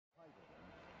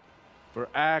for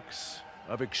acts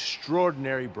of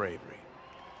extraordinary bravery.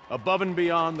 Above and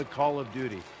beyond the call of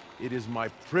duty, it is my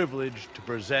privilege to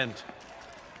present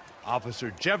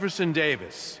Officer Jefferson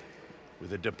Davis with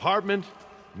the Department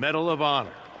Medal of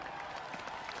Honor.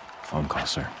 Phone call,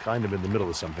 sir. Kind of in the middle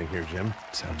of something here, Jim.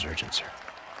 Sounds urgent, sir.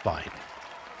 Fine.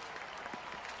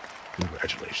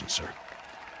 Congratulations, sir.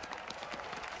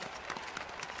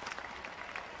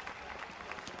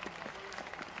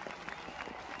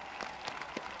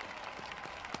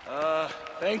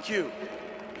 Thank you,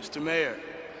 Mr. Mayor.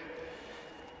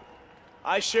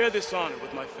 I share this honor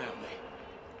with my family.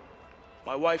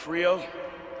 My wife, Rio,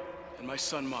 and my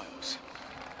son, Miles.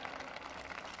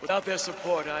 Without their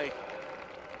support, I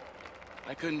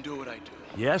couldn't do what I do.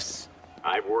 Yes?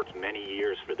 I've worked many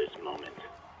years for this moment.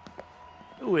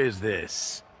 Who is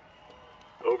this?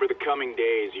 Over the coming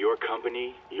days, your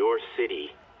company, your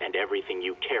city, and everything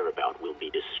you care about will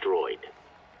be destroyed.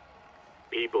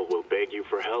 People will beg you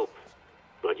for help,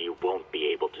 but you won't be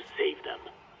able to save them.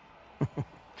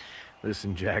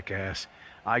 Listen, jackass,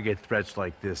 I get threats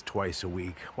like this twice a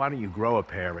week. Why don't you grow a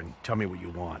pair and tell me what you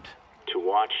want? To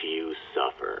watch you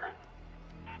suffer.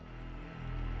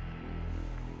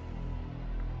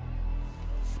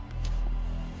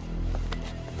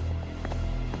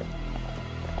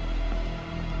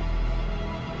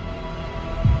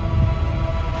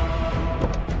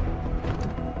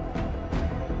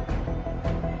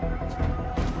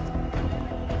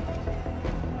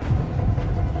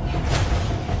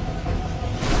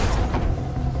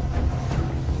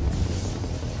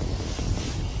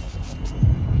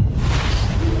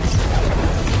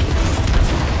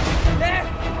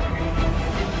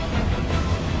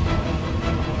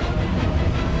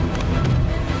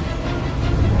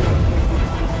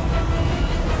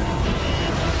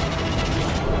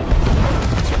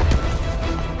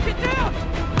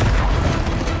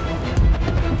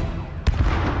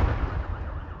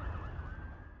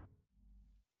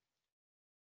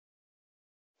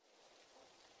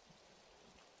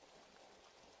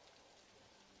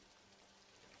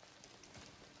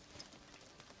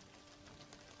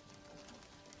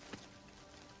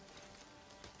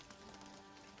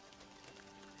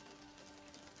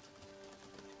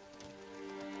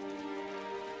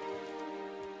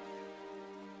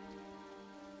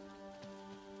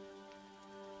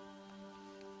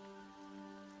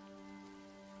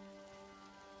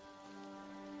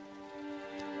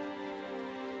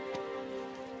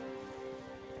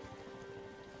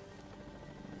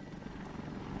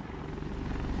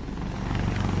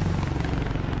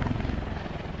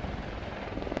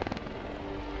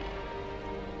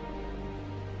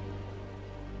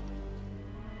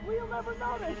 We'll never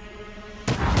notice.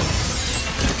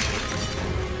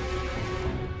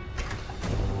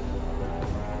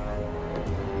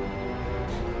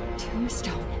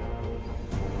 Tombstone.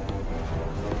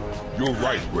 You're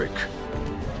right, Rick.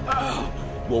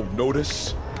 Won't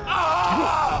notice?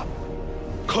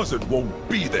 Cause it won't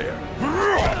be there.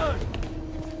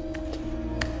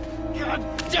 God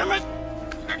damn it!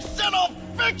 I said I'll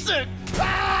fix it!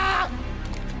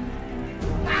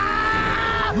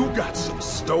 You got some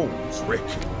stones, Rick.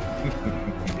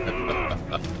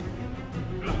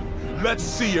 Let's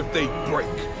see if they break.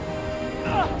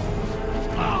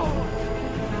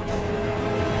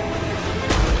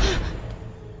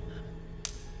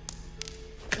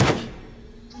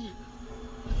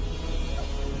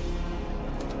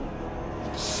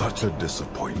 Such a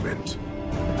disappointment.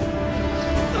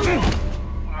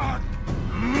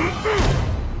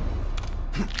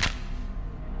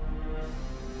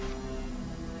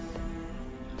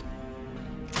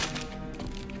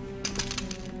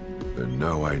 And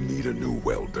now I need a new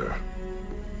welder.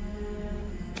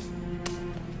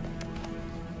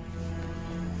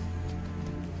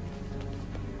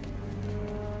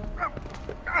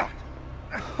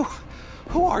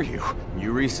 Who are you?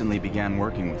 You recently began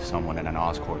working with someone in an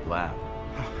Oscorp lab.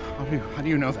 How do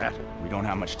you know that? We don't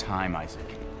have much time, Isaac.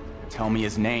 Tell me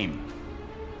his name.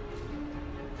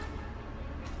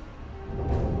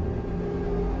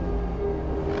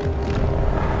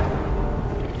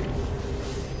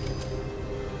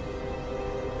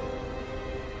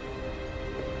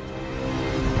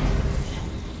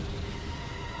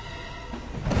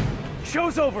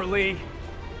 Show's over, Lee.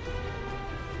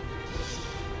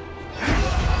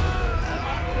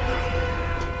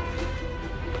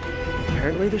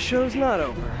 Apparently the show's not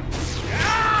over.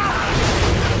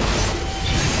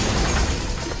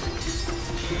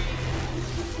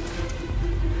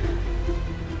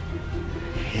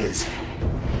 His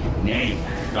name.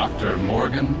 Dr.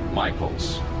 Morgan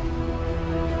Michaels.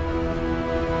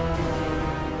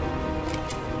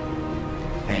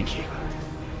 Thank you.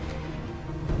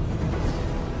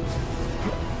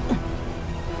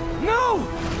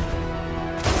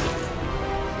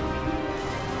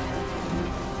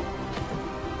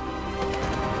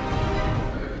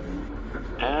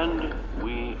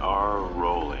 are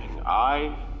rolling.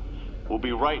 I will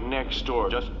be right next door.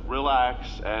 Just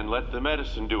relax and let the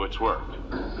medicine do its work.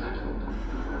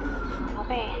 宝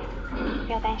贝，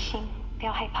不要担心，不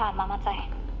要害怕，妈妈在。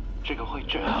这个会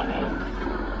治好的，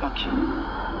放心。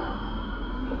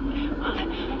你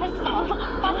在什么？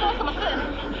发生了什么事？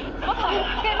怎么可能？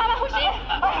给妈妈呼吸！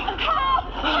靠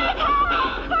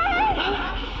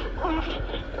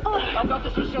！I've got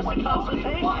this is just a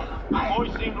consultation.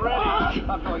 Hoisting ready.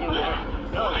 Not going in there.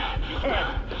 No, you can't.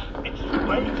 It's too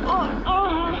late.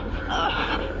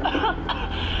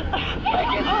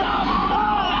 Make it stop.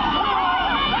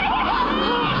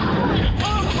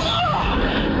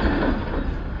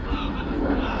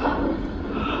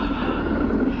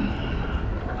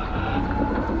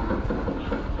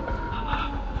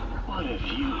 What have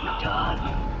you done?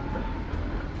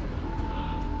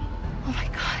 Oh my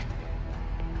God.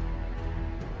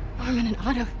 Norman and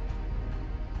Otto.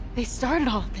 They started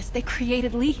all of this. They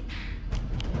created Lee.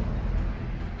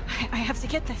 I have to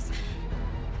get this.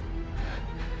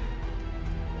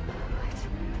 What?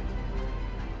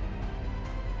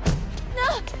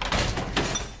 No!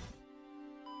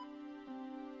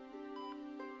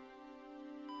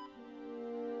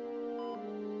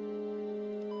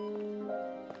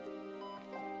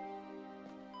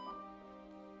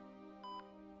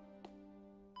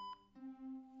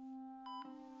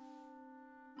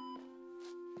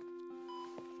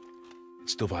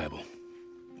 It's still viable.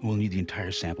 We'll need the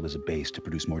entire sample as a base to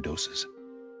produce more doses.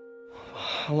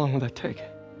 How long will that take?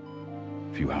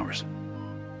 A few hours.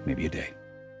 Maybe a day.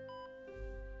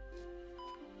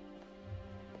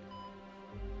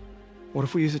 What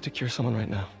if we use it to cure someone right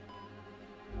now?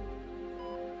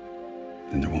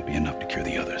 Then there won't be enough to cure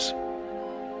the others.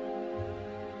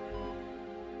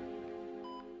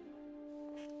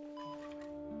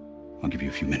 I'll give you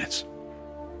a few minutes.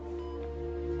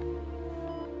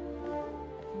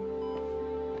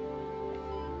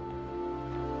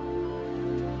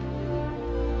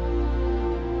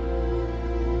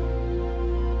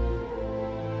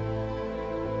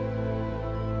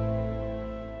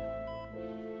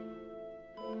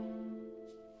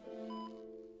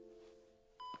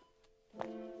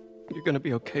 You're gonna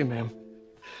be okay, ma'am.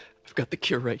 I've got the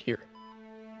cure right here.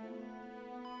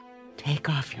 Take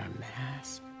off your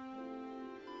mask.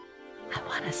 I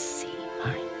want to see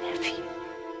my nephew.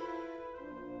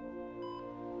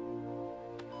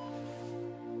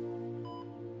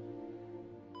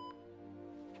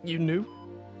 You knew?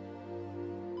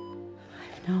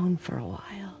 I've known for a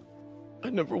while.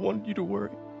 I never wanted you to worry.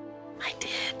 I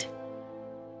did.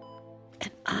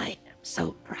 And I am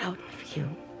so proud of you.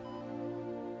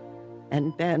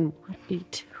 And Ben would be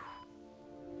too.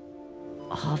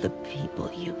 All the people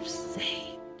you've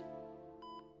saved.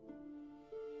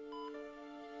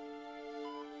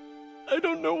 I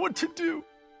don't know what to do.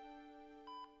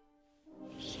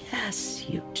 Yes,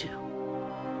 you do.